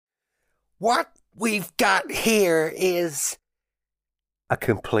What we've got here is a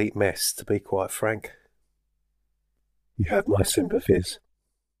complete mess, to be quite frank. You have my sympathies.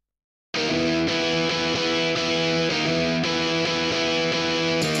 He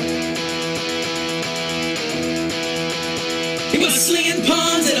was slinging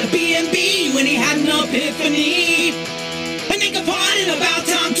pawns at a B&B when he had an epiphany. And they complained about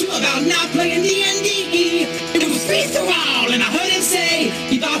time too, about not playing D&D. It was free for all, and I heard him say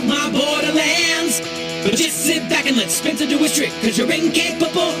he thought my Borderlands. But just sit back and let Spencer do his trick, cause you're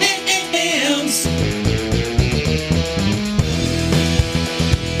incapable hands.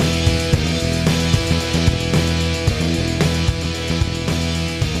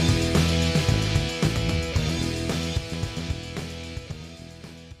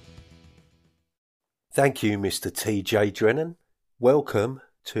 Thank you, Mr. T.J. Drennan. Welcome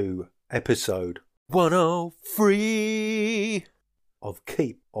to episode 103 of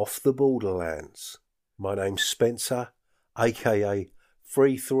Keep Off the Borderlands. My name's Spencer, aka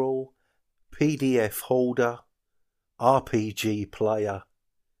Free Thrall, PDF holder, RPG player,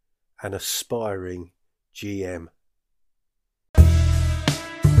 and aspiring GM.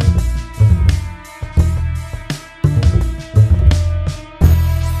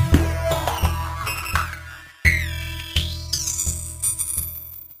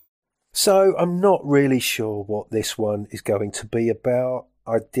 So I'm not really sure what this one is going to be about.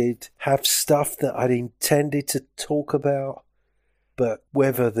 I did have stuff that I'd intended to talk about, but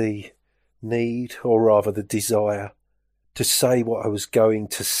whether the need, or rather the desire, to say what I was going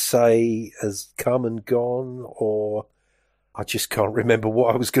to say has come and gone, or I just can't remember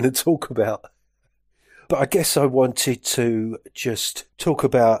what I was going to talk about. But I guess I wanted to just talk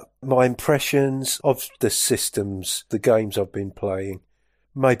about my impressions of the systems, the games I've been playing.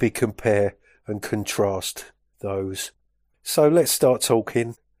 Maybe compare and contrast those. So let's start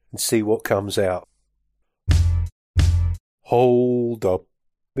talking and see what comes out. Hold up.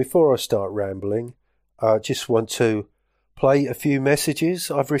 Before I start rambling, I just want to play a few messages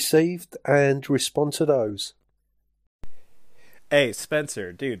I've received and respond to those. Hey,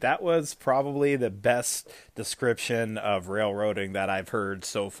 Spencer, dude, that was probably the best description of railroading that I've heard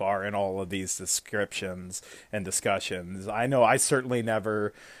so far in all of these descriptions and discussions. I know I certainly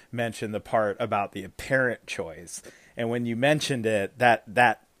never mentioned the part about the apparent choice. And when you mentioned it,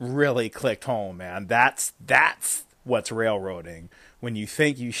 that really clicked home, man. That's what's railroading. When you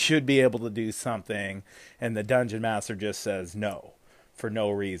think you should be able to do something and the dungeon master just says no for no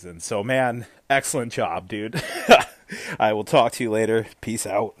reason. So, man, excellent job, dude. I will talk to you later. Peace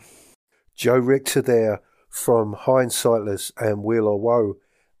out. Joe Richter there from Hindsightless and Wheel of Woe.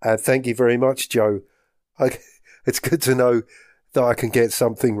 Thank you very much, Joe. It's good to know that I can get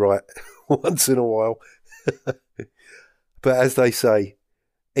something right once in a while. But as they say,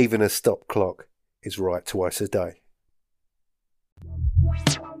 even a stop clock is right twice a day.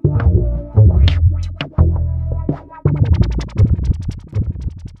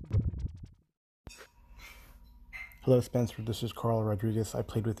 Hello, Spencer. This is Carl Rodriguez. I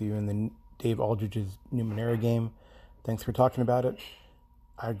played with you in the Dave Aldridge's Numenera game. Thanks for talking about it.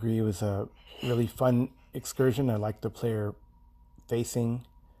 I agree it was a really fun excursion. I like the player-facing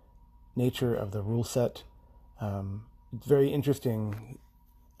nature of the rule set. It's very interesting,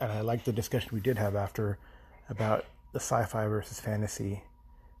 and I like the discussion we did have after about the sci-fi versus fantasy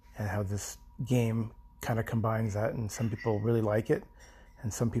and how this game kind of combines that, and some people really like it,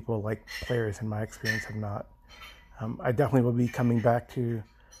 and some people, like players in my experience, have not. I definitely will be coming back to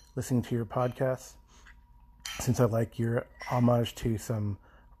listening to your podcast, since I like your homage to some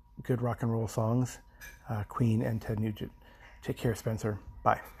good rock and roll songs, Queen and Ted Nugent. Take care, Spencer.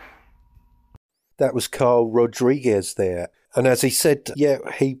 Bye. That was Carl Rodriguez there. And as he said, yeah,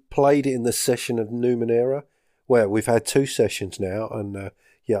 he played in the session of Numenera. Well, we've had 2 sessions now, and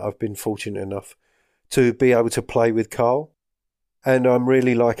I've been fortunate enough to be able to play with Carl. And I'm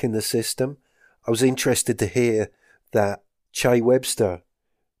really liking the system. I was interested to hear that Che Webster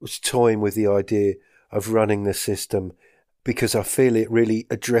was toying with the idea of running the system, because I feel it really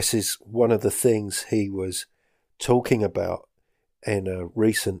addresses one of the things he was talking about in a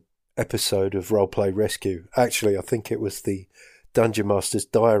recent episode of Roleplay Rescue. Actually, I think it was the Dungeon Master's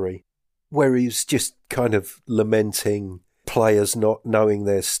Diary, where he was just kind of lamenting players not knowing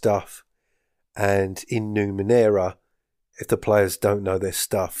their stuff. And in Numenera, if the players don't know their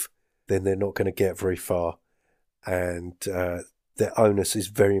stuff, then they're not going to get very far. And their onus is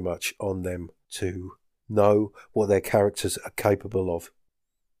very much on them to know what their characters are capable of.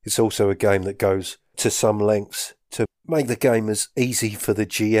 It's also a game that goes to some lengths to make the game as easy for the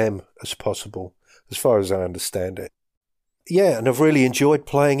GM as possible, as far as I understand it. Yeah, and I've really enjoyed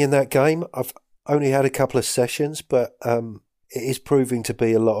playing in that game. I've only had a couple of sessions, but it is proving to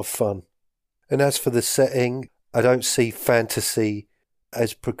be a lot of fun. And as for the setting, I don't see fantasy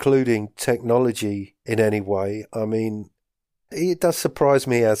as precluding technology in any way. I mean, it does surprise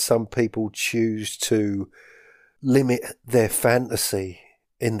me how some people choose to limit their fantasy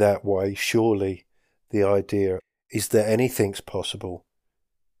in that way. Surely the idea is that anything's possible.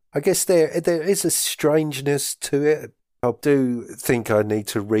 I guess there is a strangeness to it. I do think I need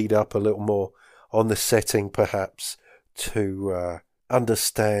to read up a little more on the setting, perhaps, to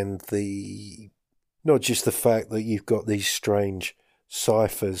understand not just the fact that you've got these strange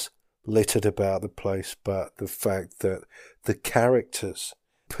ciphers littered about the place, but the fact that the characters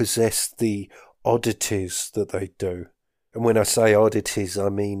possess the oddities that they do. And when I say oddities, I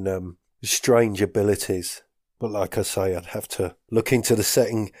mean strange abilities. But like I say, I'd have to look into the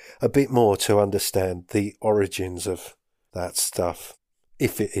setting a bit more to understand the origins of that stuff,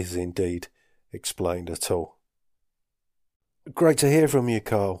 if it is indeed explained at all. Great to hear from you,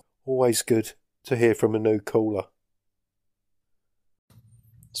 Carl. Always good to hear from a new caller.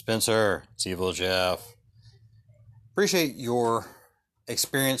 Spencer, it's Evil Jeff. Appreciate your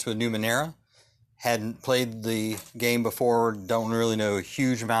experience with Numenera. Hadn't played the game before, don't really know a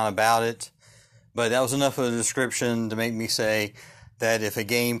huge amount about it, but that was enough of a description to make me say that if a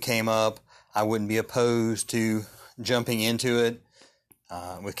game came up, I wouldn't be opposed to jumping into it,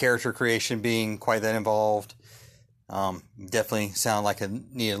 with character creation being quite that involved. Definitely sound like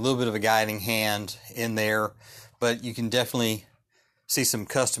need a little bit of a guiding hand in there, but you can definitely see some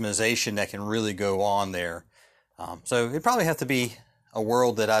customization that can really go on there. So it'd probably have to be a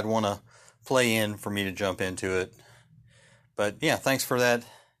world that I'd want to play in for me to jump into it. But yeah, thanks for that.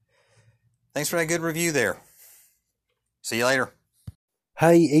 Thanks for that good review there. See you later.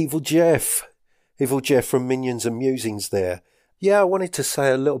 Hey, Evil Jeff. Evil Jeff from Minions and Musings there. Yeah, I wanted to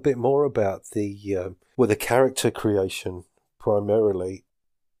say a little bit more about the character creation primarily.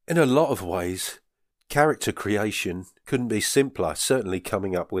 In a lot of ways, character creation couldn't be simpler, certainly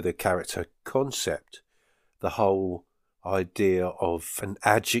coming up with a character concept. The whole idea of an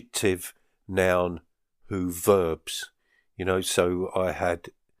adjective, noun, who verbs. So I had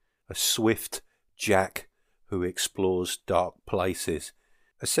a swift Jack who explores dark places.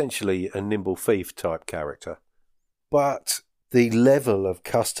 Essentially a nimble thief type character. But the level of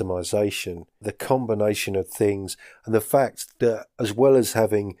customization, the combination of things, and the fact that as well as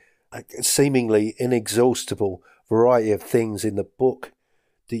having a seemingly inexhaustible variety of things in the book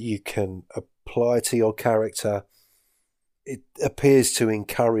that you can apply to your character, it appears to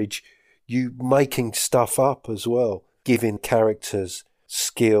encourage you making stuff up as well, giving characters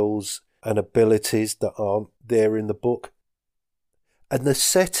skills and abilities that aren't there in the book. And the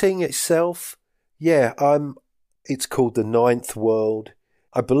setting itself, it's called the Ninth World.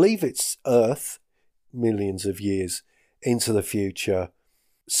 I believe it's Earth, millions of years into the future.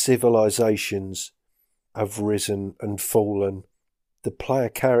 Civilizations have risen and fallen. The player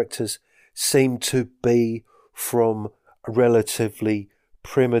characters seem to be from relatively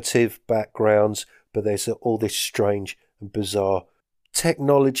primitive backgrounds, but there's all this strange and bizarre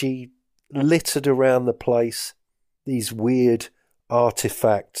technology littered around the place. These weird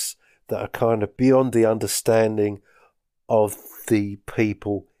artifacts that are kind of beyond the understanding of the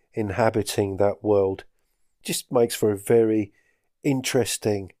people inhabiting that world. Just makes for a very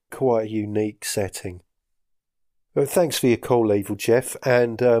interesting, quite unique setting. Well, thanks for your call, Evil Jeff,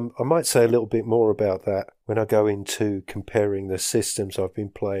 and I might say a little bit more about that when I go into comparing the systems I've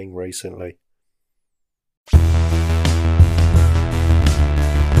been playing recently.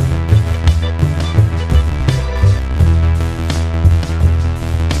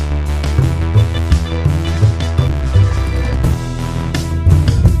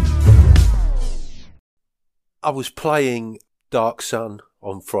 I was playing Dark Sun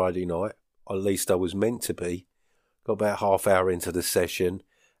on Friday night, or at least I was meant to be. Got about half hour into the session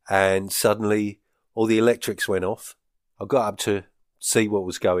and suddenly all the electrics went off. I got up to see what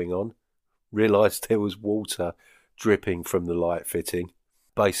was going on, realised there was water dripping from the light fitting.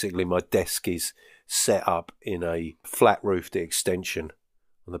 Basically my desk is set up in a flat-roofed extension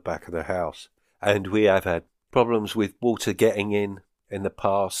on the back of the house, and we have had problems with water getting in the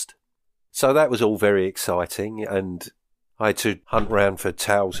past. So that was all very exciting, and I had to hunt round for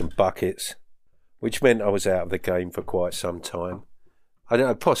towels and buckets, which meant I was out of the game for quite some time. I don't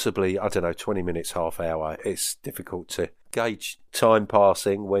know, possibly, 20 minutes, half hour. It's difficult to gauge time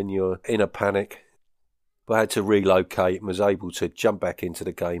passing when you're in a panic. But I had to relocate and was able to jump back into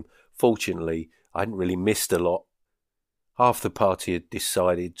the game. Fortunately, I hadn't really missed a lot. Half the party had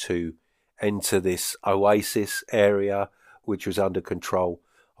decided to enter this oasis area which was under control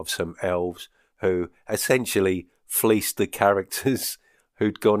of some elves who essentially fleeced the characters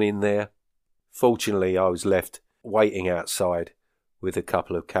who'd gone in there. Fortunately, I was left waiting outside with a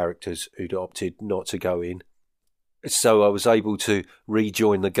couple of characters who'd opted not to go in. So I was able to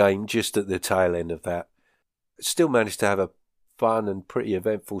rejoin the game just at the tail end of that. Still managed to have a fun and pretty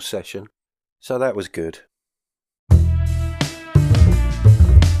eventful session, so that was good.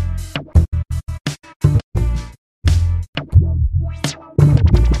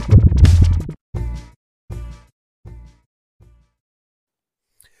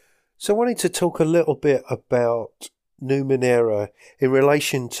 So I wanted to talk a little bit about Numenera in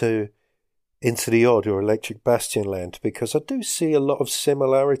relation to Into the Odd or Electric Bastionland, because I do see a lot of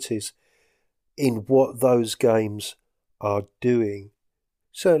similarities in what those games are doing.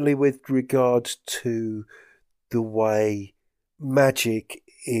 Certainly with regards to the way magic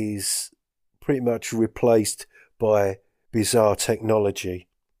is pretty much replaced by bizarre technology.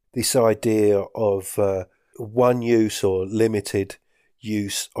 This idea of one use or limited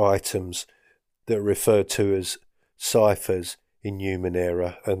use items that are referred to as ciphers in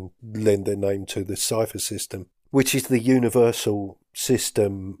Numenera and lend their name to the cipher system, which is the universal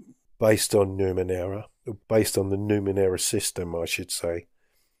system based on Numenera, based on the Numenera system, I should say.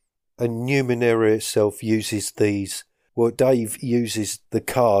 And Numenera itself uses these, well, Dave uses the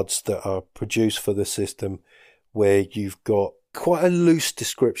cards that are produced for the system where you've got quite a loose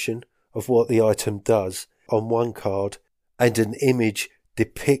description of what the item does on one card and an image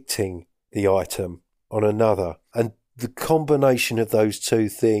depicting the item on another. And the combination of those two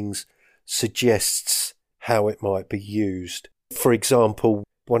things suggests how it might be used. For example,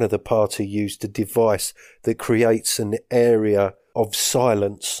 one of the party used a device that creates an area of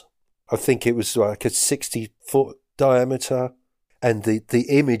silence. I think it was like a 60-foot diameter, and the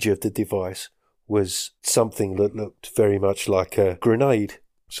image of the device was something that looked very much like a grenade.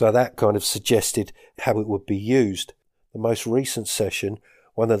 So that kind of suggested how it would be used. The most recent session,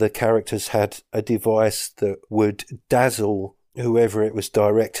 one of the characters had a device that would dazzle whoever it was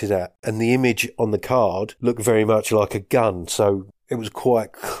directed at, and the image on the card looked very much like a gun, so it was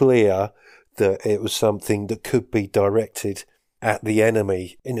quite clear that it was something that could be directed at the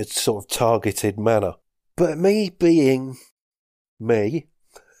enemy in a sort of targeted manner. But me being me,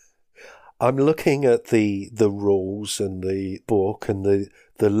 I'm looking at the rules and the book and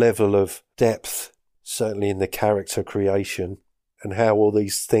the level of depth, certainly in the character creation, and how all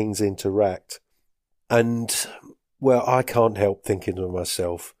these things interact. And, well, I can't help thinking to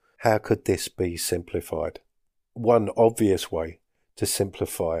myself, how could this be simplified? One obvious way to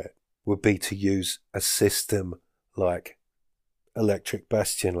simplify it would be to use a system like Electric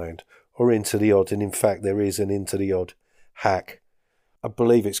Bastionland or Into the Odd. And in fact, there is an Into the Odd hack. I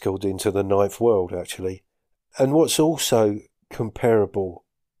believe it's called Into the Ninth World, actually. And what's also comparable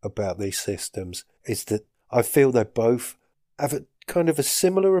about these systems is that I feel they both have a kind of a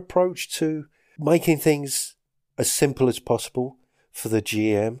similar approach to making things as simple as possible for the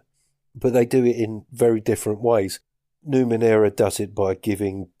GM, but they do it in very different ways. Numenera does it by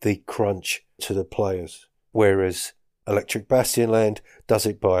giving the crunch to the players, whereas Electric Bastionland does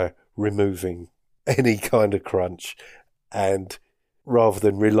it by removing any kind of crunch, and rather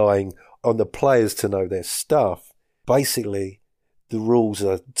than relying on the players to know their stuff, basically the rules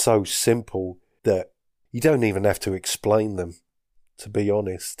are so simple that you don't even have to explain them, to be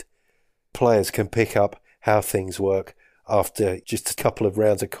honest. Players can pick up how things work after just a couple of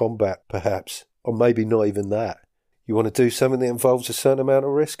rounds of combat, perhaps, or maybe not even that. You want to do something that involves a certain amount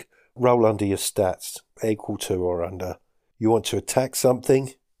of risk? Roll under your stats, equal to or under. You want to attack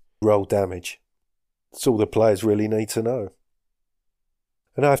something? Roll damage. That's all the players really need to know.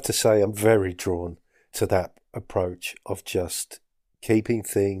 And I have to say, I'm very drawn to that approach of just keeping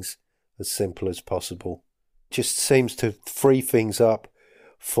things as simple as possible. Just seems to free things up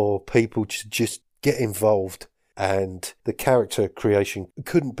for people to just get involved, and the character creation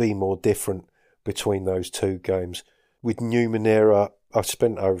couldn't be more different between those two games. With Numenera, I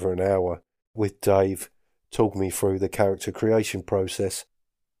spent over an hour with Dave talking me through the character creation process,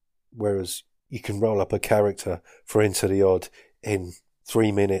 whereas you can roll up a character for Into the Odd in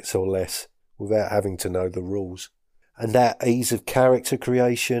 3 minutes or less without having to know the rules. And that ease of character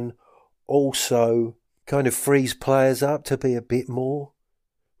creation also kind of frees players up to be a bit more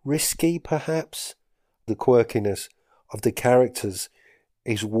risky, perhaps. The quirkiness of the characters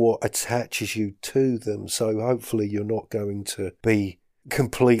is what attaches you to them, so hopefully you're not going to be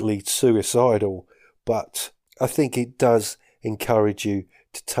completely suicidal, but I think it does encourage you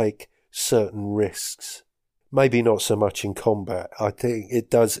to take certain risks. Maybe not so much in combat. I think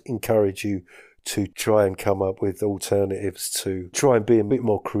it does encourage you to try and come up with alternatives, to try and be a bit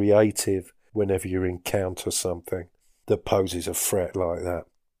more creative whenever you encounter something that poses a threat like that.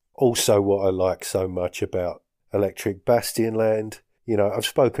 Also, what I like so much about Electric Bastionland, I've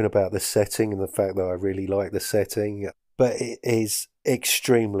spoken about the setting and the fact that I really like the setting, but it is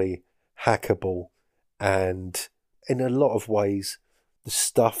extremely hackable, and in a lot of ways, the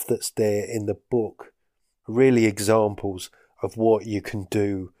stuff that's there in the book are really examples of what you can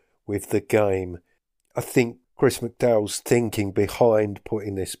do with the game. I think Chris McDowell's thinking behind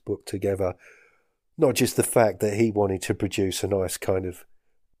putting this book together, not just the fact that he wanted to produce a nice kind of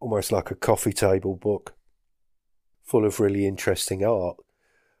almost like a coffee table book full of really interesting art,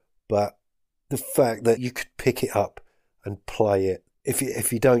 but the fact that you could pick it up and play it.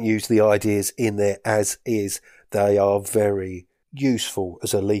 If you don't use the ideas in there as is, they are very useful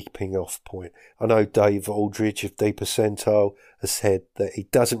as a leaping off point. I know Dave Aldridge of D Percentile has said that he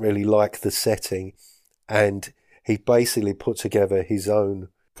doesn't really like the setting, and he basically put together his own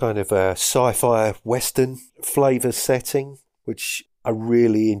kind of a sci-fi western flavour setting, which I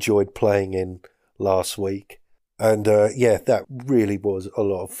really enjoyed playing in last week. And that really was a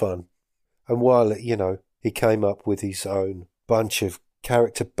lot of fun. And while, he came up with his own bunch of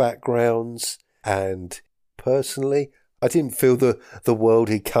character backgrounds, and personally, I didn't feel the world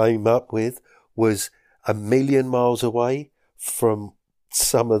he came up with was a million miles away from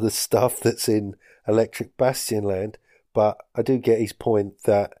some of the stuff that's in Electric Bastionland, but I do get his point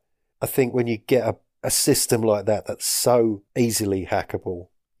that I think when you get a system like that that's so easily hackable,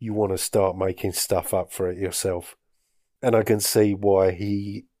 you want to start making stuff up for it yourself. And I can see why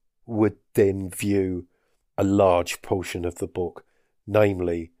he would then view a large portion of the book,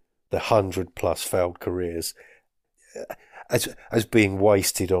 namely the 100+ failed careers, as being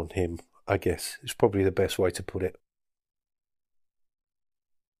wasted on him, I guess. It's probably the best way to put it.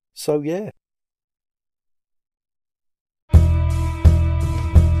 So, yeah.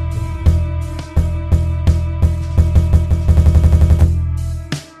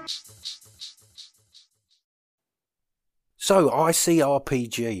 So,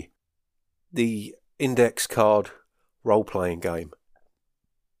 ICRPG, the index card role-playing game.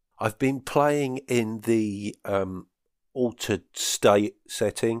 I've been playing in the altered state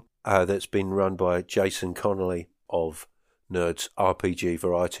setting that's been run by Jason Connolly of Nerds RPG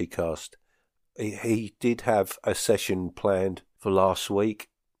Variety Cast. He did have a session planned for last week.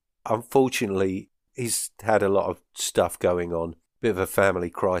 Unfortunately, he's had a lot of stuff going on, bit of a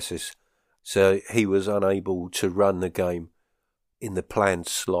family crisis, so he was unable to run the game in the planned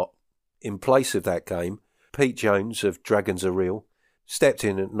slot. In place of that game, Pete Jones of Dragons Are Real stepped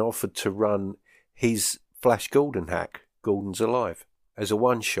in and offered to run his Flash Gordon hack, Gordon's Alive, as a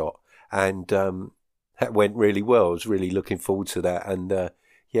one-shot, and that went really well. I was really looking forward to that, and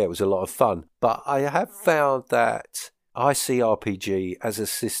it was a lot of fun. But I have found that ICRPG as a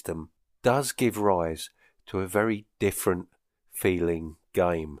system does give rise to a very different feeling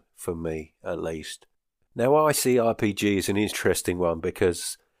game, for me at least. Now, ICRPG is an interesting one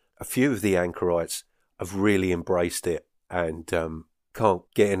because a few of the anchorites have really embraced it and can't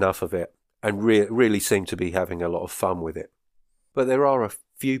get enough of it, and really seem to be having a lot of fun with it. But there are a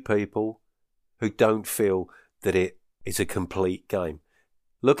few people who don't feel that it is a complete game.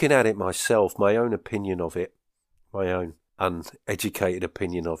 Looking at it myself, my own opinion of it, my own uneducated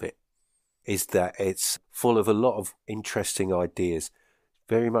opinion of it, is that it's full of a lot of interesting ideas,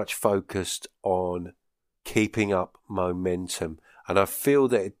 very much focused on keeping up momentum. And I feel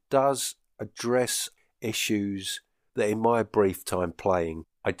that it does address issues that in my brief time playing,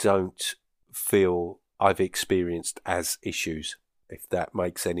 I don't feel I've experienced as issues, if that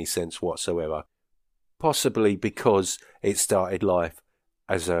makes any sense whatsoever. Possibly because it started life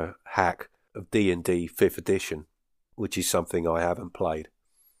as a hack of D&D 5th edition, which is something I haven't played.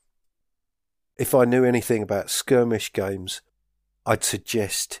 If I knew anything about skirmish games, I'd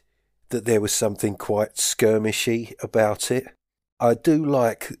suggest that there was something quite skirmishy about it. I do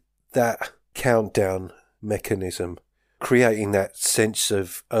like that countdown mechanism, creating that sense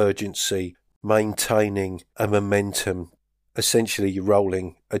of urgency, maintaining a momentum. Essentially, you're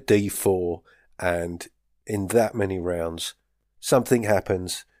rolling a d4, and in that many rounds, something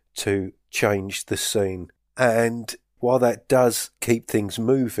happens to change the scene. And while that does keep things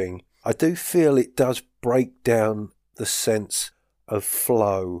moving, I do feel it does break down the sense of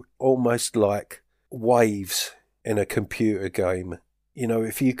flow, almost like waves in a computer game. You know,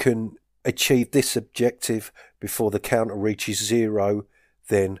 if you can achieve this objective before the counter reaches 0,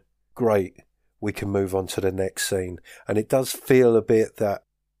 then great, we can move on to the next scene. And it does feel a bit that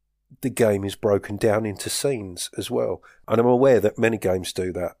the game is broken down into scenes as well. And I'm aware that many games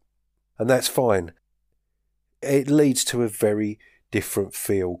do that. and that's fine. It leads to a very different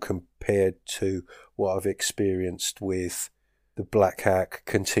feel compared to what I've experienced with the Black Hack,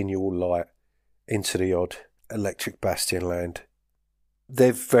 Continual Light, Into the Odd, Electric Bastionland.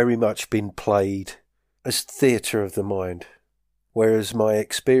 They've very much been played as theatre of the mind, whereas my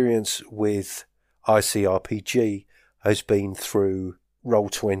experience with ICRPG has been through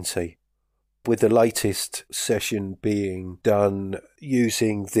Roll20, with the latest session being done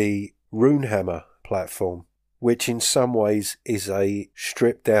using the Runehammer platform, which in some ways is a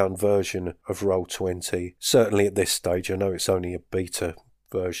stripped-down version of Roll20, certainly at this stage. I know it's only a beta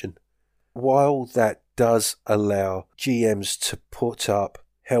version. While that does allow GMs to put up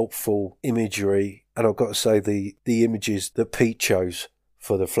helpful imagery, and I've got to say the images that Pete chose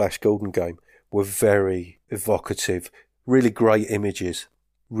for the Flash Gordon game were very evocative, really great images,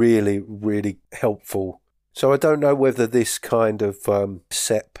 really, really helpful. So I don't know whether this kind of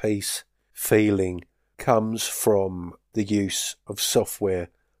set piece feeling comes from the use of software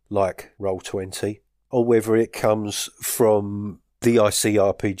like Roll20, or whether it comes from the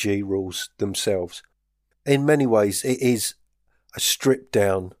ICRPG rules themselves. In many ways, it is a stripped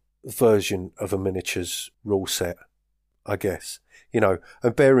down version of a miniatures rule set, I guess.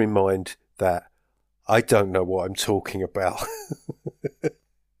 And bear in mind that I don't know what I'm talking about.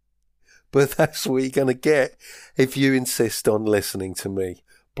 But that's what you're going to get if you insist on listening to me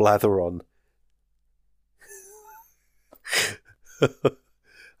blather on.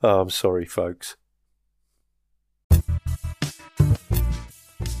 Oh, I'm sorry, folks.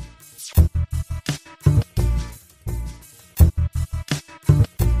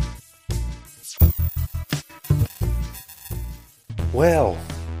 Well,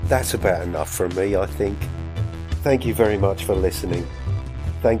 that's about enough from me, I think. Thank you very much for listening.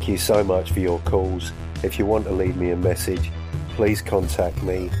 Thank you so much for your calls. If you want to leave me a message, please contact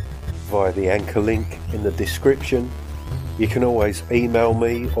me via the anchor link in the description. You can always email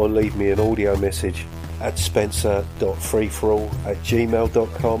me or leave me an audio message at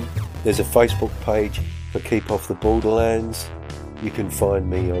spencer.freeforall@gmail.com. There's a Facebook page for Keep Off the Borderlands. You can find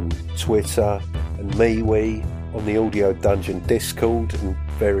me on Twitter and MeWe, on the Audio Dungeon Discord and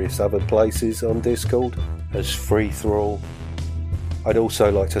various other places on Discord as Free For All. I'd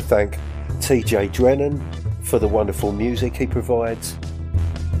also like to thank TJ Drennan for the wonderful music he provides.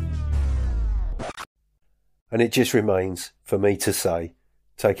 And it just remains for me to say,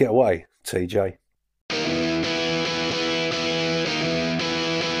 take it away, TJ.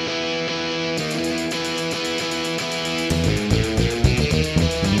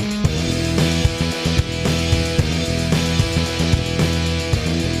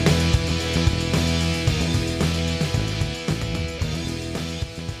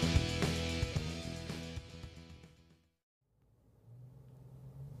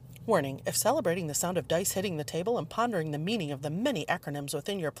 Warning, if celebrating the sound of dice hitting the table and pondering the meaning of the many acronyms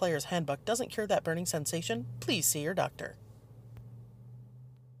within your player's handbook doesn't cure that burning sensation, please see your doctor.